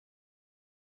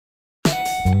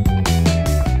And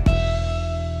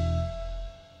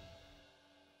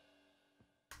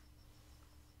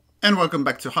welcome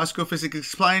back to High School Physics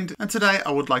Explained, and today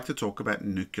I would like to talk about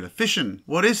nuclear fission.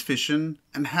 What is fission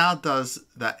and how does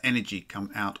that energy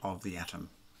come out of the atom?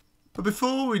 But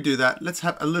before we do that, let's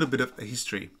have a little bit of a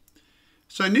history.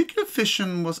 So nuclear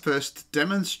fission was first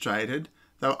demonstrated,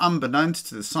 though unbeknownst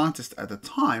to the scientists at the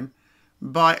time,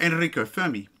 by Enrico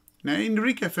Fermi. Now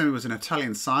Enrico Fermi was an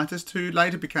Italian scientist who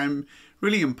later became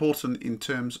really important in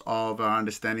terms of our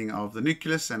understanding of the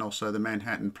nucleus and also the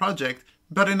Manhattan Project.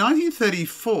 But in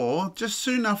 1934, just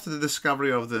soon after the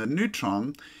discovery of the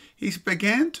neutron, he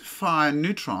began to fire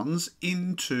neutrons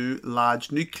into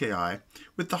large nuclei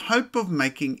with the hope of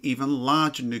making even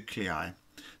larger nuclei.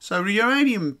 So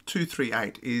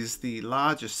uranium-238 is the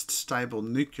largest stable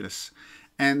nucleus.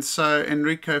 And so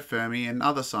Enrico Fermi and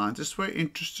other scientists were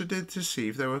interested to see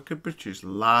if they could produce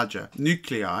larger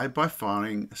nuclei by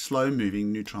firing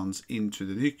slow-moving neutrons into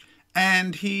the nucleus.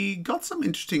 And he got some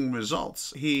interesting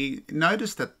results. He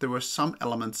noticed that there were some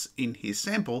elements in his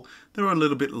sample that were a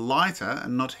little bit lighter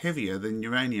and not heavier than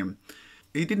uranium.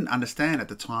 He didn't understand at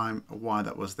the time why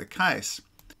that was the case.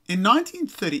 In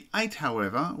 1938,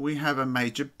 however, we have a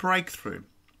major breakthrough.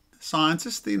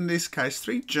 Scientists, in this case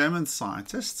 3 German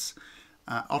scientists,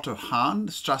 Otto Hahn,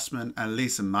 Strassmann and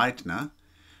Lise Meitner,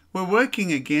 were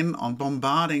working again on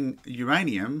bombarding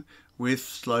uranium with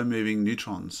slow-moving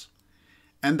neutrons.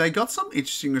 And they got some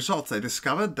interesting results. They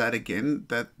discovered that again,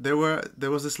 that there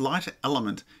was this lighter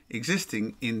element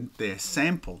existing in their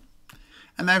sample.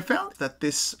 And they found that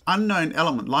this unknown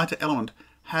element, lighter element,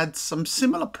 had some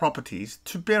similar properties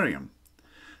to barium.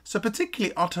 So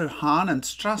particularly Otto Hahn and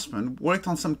Strassmann worked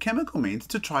on some chemical means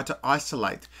to try to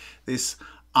isolate this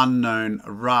unknown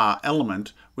Ra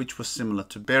element, which was similar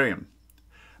to barium.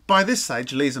 By this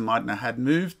stage, Lise Meitner had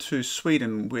moved to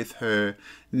Sweden with her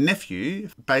nephew,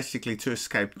 basically to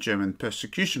escape German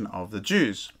persecution of the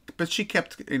Jews. But she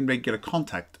kept in regular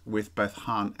contact with both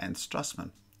Hahn and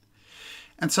Strassmann.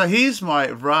 And so here's my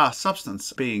Ra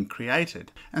substance being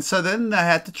created. And so then they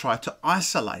had to try to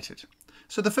isolate it.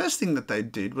 So the first thing that they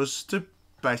did was to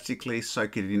basically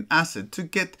soak it in acid to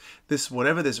get this,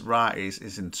 whatever this Ra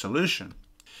is in solution.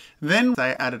 Then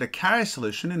they added a carrier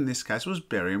solution, in this case was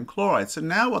barium chloride. So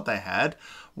now what they had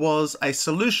was a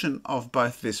solution of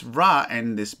both this Ra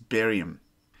and this barium.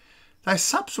 They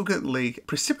subsequently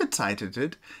precipitated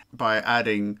it by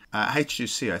adding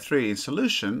H2CO3 in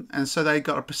solution, and so they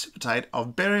got a precipitate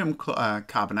of barium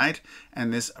carbonate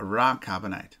and this Ra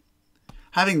carbonate.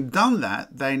 Having done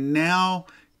that, they now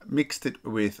mixed it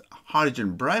with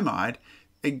hydrogen bromide,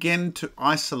 again to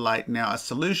isolate now a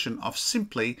solution of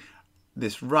simply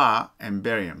this Ra and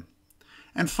barium.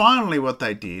 And finally what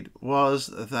they did was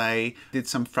they did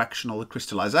some fractional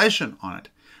crystallization on it.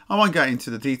 I won't go into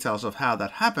the details of how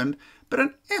that happened, but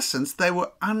in essence they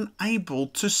were unable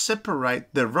to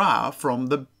separate the Ra from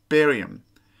the barium.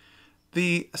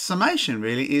 The summation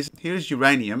really is, here's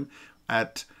uranium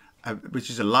at which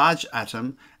is a large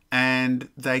atom, and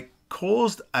they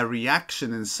caused a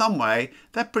reaction in some way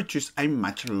that produced a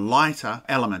much lighter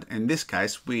element. In this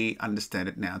case, we understand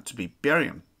it now to be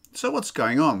barium. So what's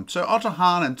going on? So Otto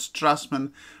Hahn and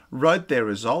Strassmann wrote their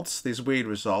results, these weird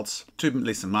results, to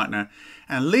Lise Meitner.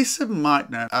 And Lise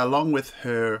Meitner, along with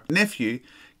her nephew,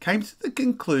 came to the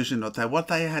conclusion that what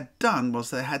they had done was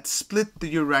they had split the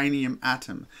uranium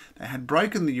atom. They had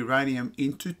broken the uranium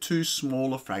into 2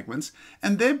 smaller fragments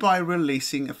and thereby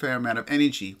releasing a fair amount of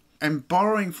energy. And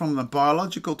borrowing from the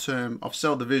biological term of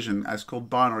cell division as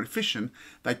called binary fission,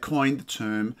 they coined the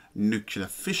term nuclear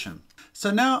fission.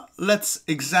 So now let's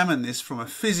examine this from a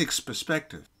physics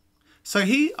perspective. So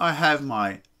here I have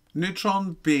my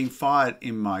neutron being fired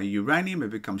in my uranium.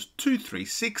 It becomes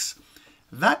 236.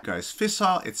 That goes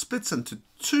fissile. It splits into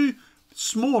 2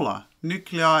 smaller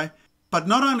nuclei. But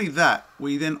not only that,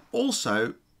 we then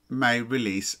also may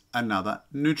release another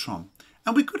neutron.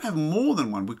 And we could have more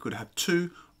than one. We could have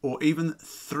 2 or even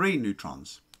 3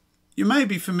 neutrons. You may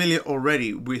be familiar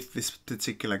already with this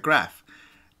particular graph.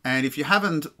 And if you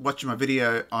haven't watched my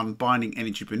video on binding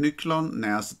energy per nucleon,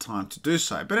 now's the time to do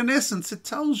so. But in essence, it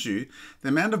tells you the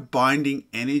amount of binding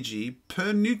energy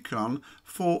per nucleon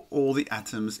for all the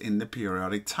atoms in the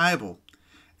periodic table.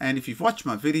 And if you've watched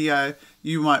my video,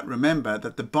 you might remember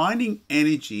that the binding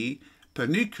energy per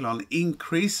nucleon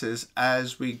increases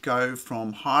as we go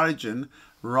from hydrogen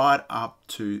right up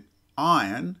to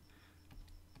iron,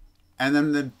 and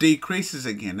then it decreases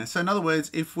again. And so in other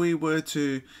words, if we were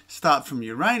to start from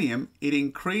uranium, it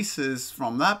increases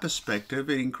from that perspective,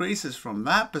 it increases from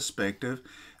that perspective,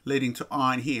 leading to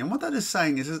iron here. And what that is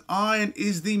saying is that iron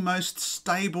is the most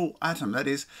stable atom. That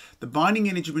is, the binding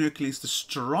energy nucleus is the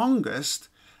strongest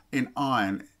in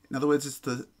iron. In other words,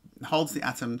 it holds the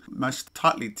atom most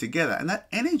tightly together. And that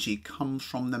energy comes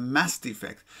from the mass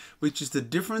defect, which is the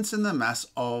difference in the mass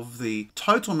of the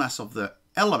total mass of the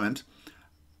element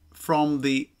from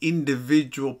the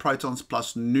individual protons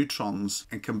plus neutrons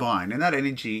and combined. And that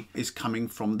energy is coming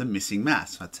from the missing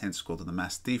mass. That's hence called the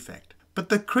mass defect. But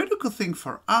the critical thing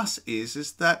for us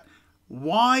is that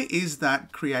why is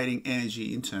that creating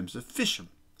energy in terms of fission?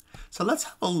 So let's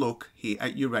have a look here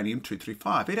at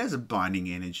uranium-235. It has a binding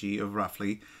energy of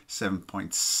roughly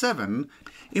 7.7.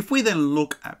 If we then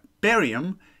look at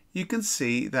barium, you can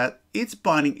see that its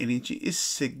binding energy is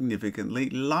significantly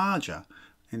larger.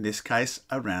 In this case,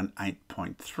 around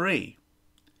 8.3.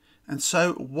 And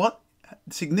so what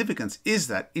significance is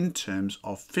that in terms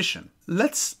of fission?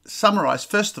 Let's summarize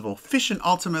first of all. Fission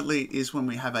ultimately is when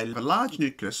we have a large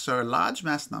nucleus, so a large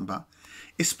mass number,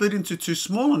 is split into two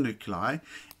smaller nuclei,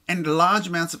 and large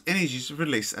amounts of energy is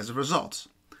released as a result.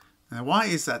 Now, why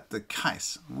is that the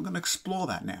case? We're going to explore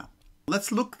that now.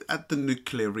 Let's look at the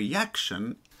nuclear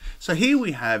reaction. So here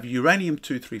we have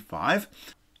uranium-235.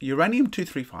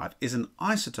 Uranium-235 is an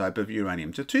isotope of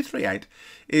uranium. So 238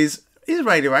 is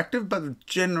radioactive, but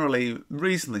generally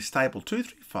reasonably stable.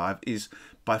 235 is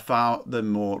by far the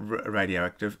more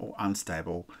radioactive or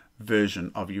unstable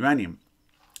version of uranium.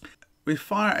 We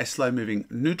fire a slow-moving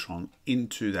neutron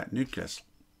into that nucleus.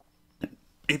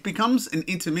 It becomes an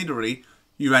intermediary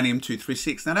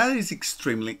uranium-236. Now that is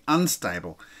extremely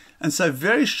unstable. And so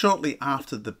very shortly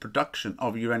after the production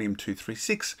of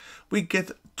uranium-236, we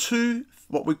get two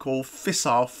what we call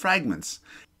fissile fragments.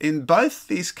 In both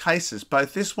these cases,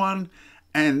 both this one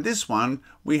and this one,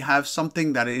 we have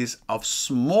something that is of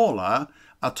smaller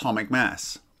atomic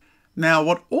mass. Now,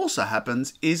 what also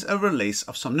happens is a release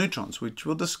of some neutrons, which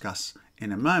we'll discuss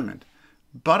in a moment.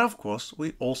 But of course,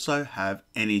 we also have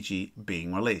energy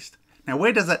being released. Now,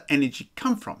 where does that energy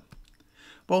come from?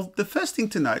 Well, the first thing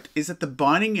to note is that the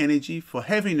binding energy for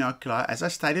heavy nuclei, as I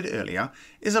stated earlier,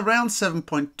 is around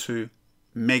 7.2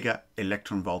 mega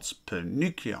electron volts per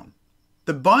nucleon.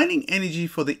 The binding energy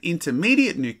for the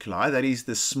intermediate nuclei, that is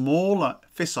the smaller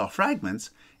fissile fragments,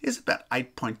 is about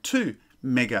 8.2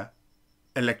 mega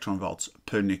electron volts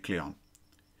per nucleon.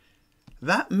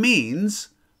 That means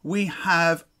we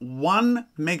have 1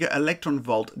 mega electron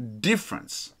volt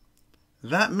difference.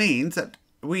 That means that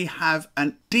we have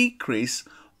a decrease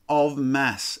of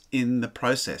mass in the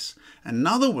process. In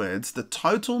other words, the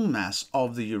total mass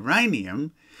of the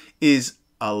uranium is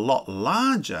a lot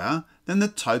larger than the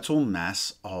total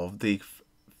mass of the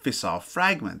fissile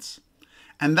fragments.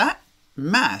 And that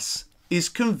mass is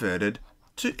converted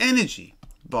to energy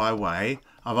by way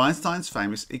of Einstein's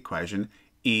famous equation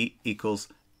E equals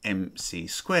mc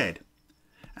squared.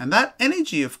 And that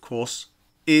energy, of course,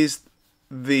 is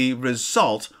the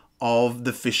result of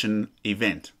the fission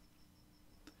event.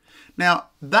 Now,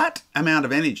 that amount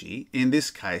of energy, in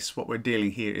this case, what we're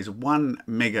dealing here is 1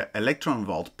 mega electron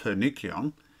volt per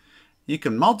nucleon. You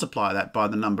can multiply that by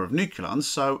the number of nucleons.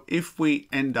 So if we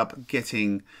end up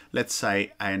getting, let's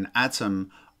say, an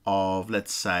atom of,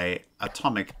 let's say,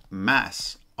 atomic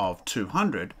mass of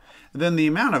 200, then the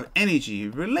amount of energy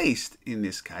released in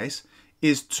this case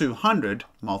is 200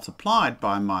 multiplied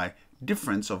by my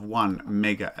difference of 1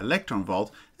 mega electron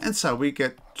volt, and so we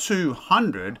get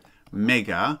 200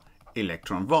 mega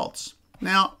electron volts.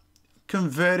 Now,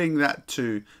 converting that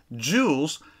to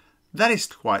joules, that is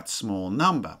quite a small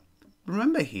number.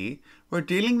 Remember here, we're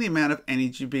dealing the amount of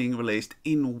energy being released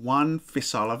in one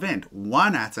fissile event,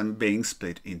 one atom being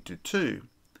split into two.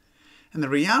 And the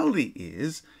reality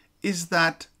is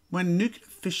that when nuclear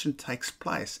fission takes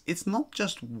place, it's not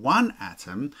just one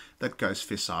atom that goes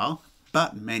fissile,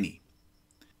 but many.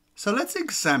 So let's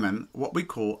examine what we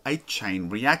call a chain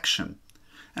reaction.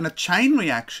 And a chain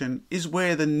reaction is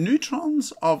where the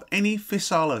neutrons of any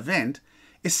fissile event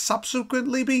is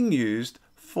subsequently being used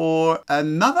for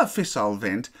another fissile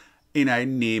event in a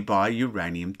nearby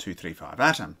uranium-235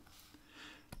 atom.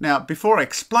 Now, before I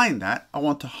explain that, I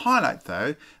want to highlight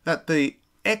though that the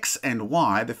X and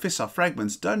Y, the fissile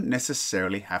fragments, don't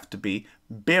necessarily have to be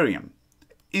barium.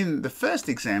 In the first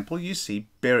example, you see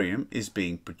barium is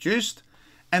being produced,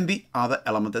 and the other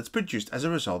element that's produced as a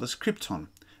result is krypton.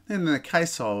 In the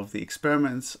case of the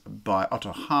experiments by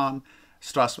Otto Hahn,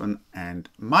 Strassmann and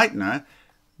Meitner,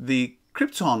 the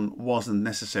krypton wasn't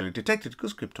necessarily detected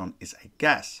because krypton is a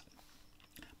gas.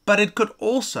 But it could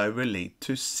also lead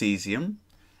to cesium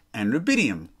and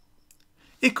rubidium.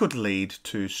 It could lead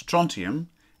to strontium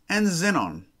and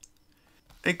xenon.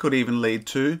 It could even lead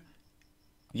to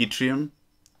yttrium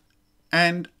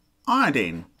and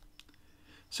iodine.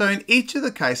 So in each of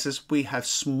the cases, we have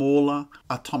smaller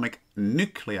atomic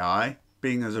nuclei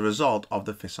being as a result of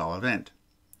the fissile event.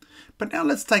 But now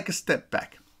let's take a step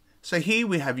back. So here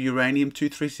we have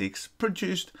uranium-236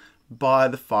 produced by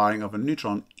the firing of a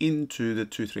neutron into the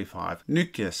 235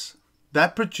 nucleus.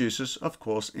 That produces, of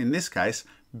course, in this case,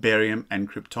 barium and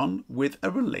krypton with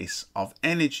a release of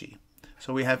energy.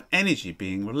 So we have energy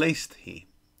being released here.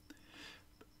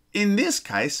 In this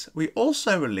case, we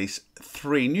also release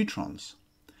 3 neutrons.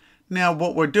 Now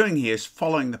what we're doing here is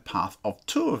following the path of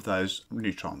 2 of those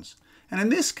neutrons. And in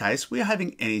this case, we are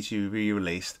having energy be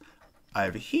released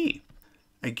over here.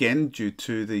 Again, due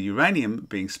to the uranium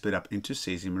being split up into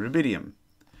cesium and rubidium.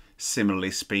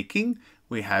 Similarly speaking,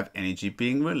 we have energy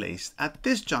being released at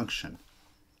this junction.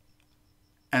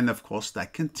 And of course,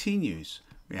 that continues.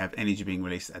 We have energy being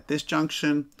released at this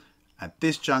junction, at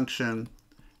this junction,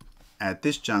 at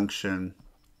this junction,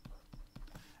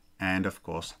 and of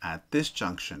course, at this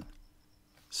junction.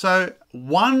 So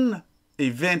one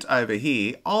event over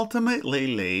here ultimately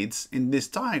leads in this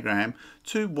diagram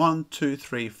to 1, 2,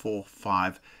 3, 4,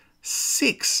 5,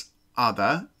 6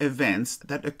 other events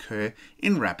that occur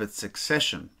in rapid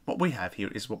succession. What we have here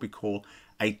is what we call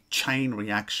a chain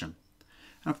reaction.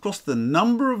 And of course, the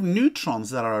number of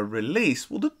neutrons that are released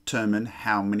will determine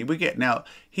how many we get. Now,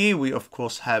 here we of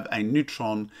course have a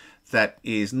neutron that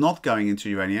is not going into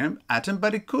uranium atom,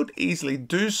 but it could easily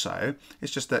do so.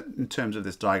 It's just that in terms of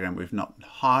this diagram, we've not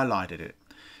highlighted it.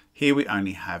 Here we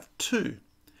only have 2.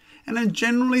 And then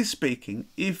generally speaking,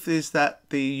 if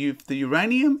the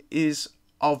uranium is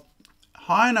of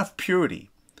high enough purity,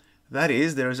 that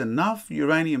is, there is enough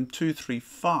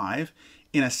uranium-235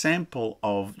 in a sample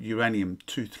of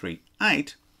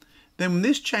uranium-238, then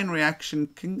this chain reaction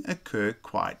can occur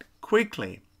quite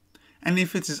quickly. And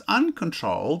if it is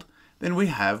uncontrolled, then we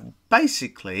have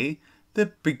basically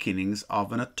the beginnings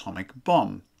of an atomic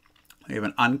bomb. We have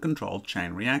an uncontrolled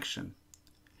chain reaction.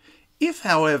 If,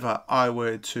 however, I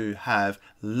were to have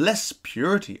less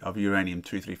purity of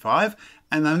uranium-235,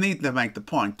 and I need to make the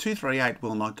point, 238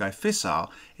 will not go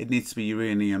fissile, it needs to be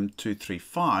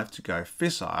uranium-235 to go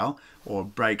fissile or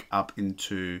break up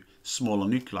into smaller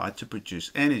nuclei to produce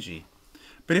energy.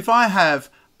 But if I have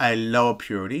a lower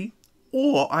purity,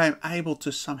 or I am able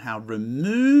to somehow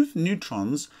remove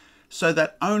neutrons so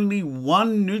that only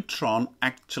one neutron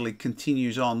actually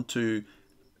continues on to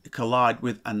collide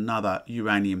with another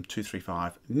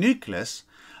uranium-235 nucleus,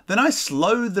 then I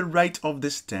slow the rate of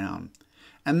this down.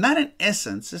 And that in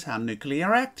essence is how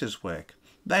nuclear reactors work.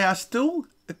 They are still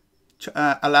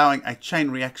allowing a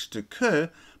chain reaction to occur,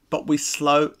 but we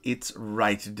slow its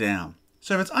rate down.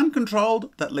 So if it's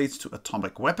uncontrolled, that leads to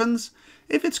atomic weapons.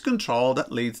 If it's controlled,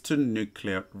 that leads to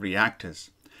nuclear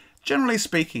reactors. Generally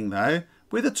speaking though,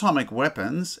 with atomic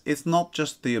weapons, it's not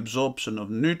just the absorption of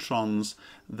neutrons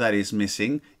that is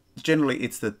missing. Generally,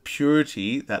 it's the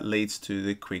purity that leads to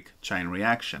the quick chain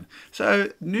reaction.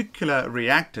 So nuclear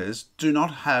reactors do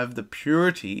not have the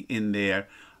purity in their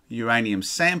uranium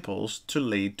samples to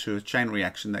lead to a chain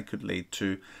reaction that could lead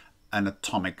to an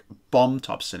atomic bomb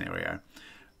type scenario.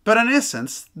 But in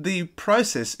essence, the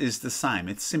process is the same.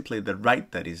 It's simply the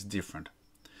rate that is different.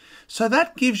 So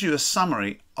that gives you a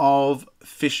summary of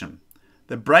fission,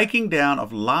 the breaking down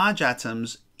of large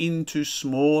atoms into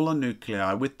smaller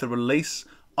nuclei with the release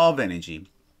of energy.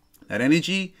 That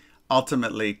energy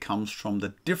ultimately comes from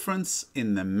the difference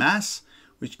in the mass,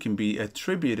 which can be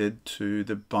attributed to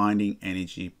the binding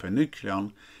energy per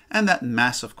nucleon. And that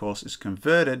mass, of course, is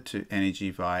converted to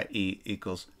energy via E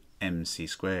equals mc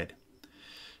squared.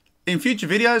 In future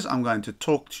videos, I'm going to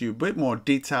talk to you a bit more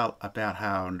detail about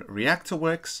how a reactor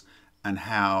works and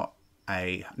how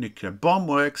a nuclear bomb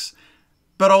works.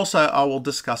 But also I will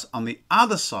discuss on the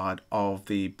other side of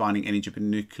the binding energy per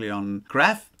nucleon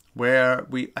graph, where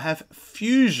we have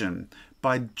fusion.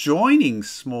 By joining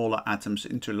smaller atoms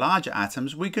into larger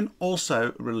atoms, we can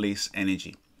also release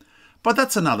energy. But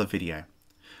that's another video.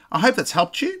 I hope that's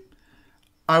helped you.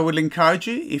 I would encourage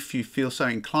you, if you feel so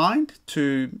inclined,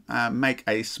 to make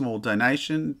a small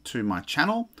donation to my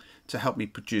channel to help me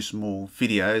produce more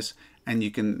videos, and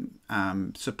you can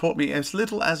support me as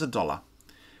little as $1.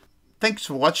 Thanks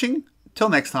for watching. Till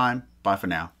next time, bye for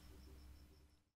now.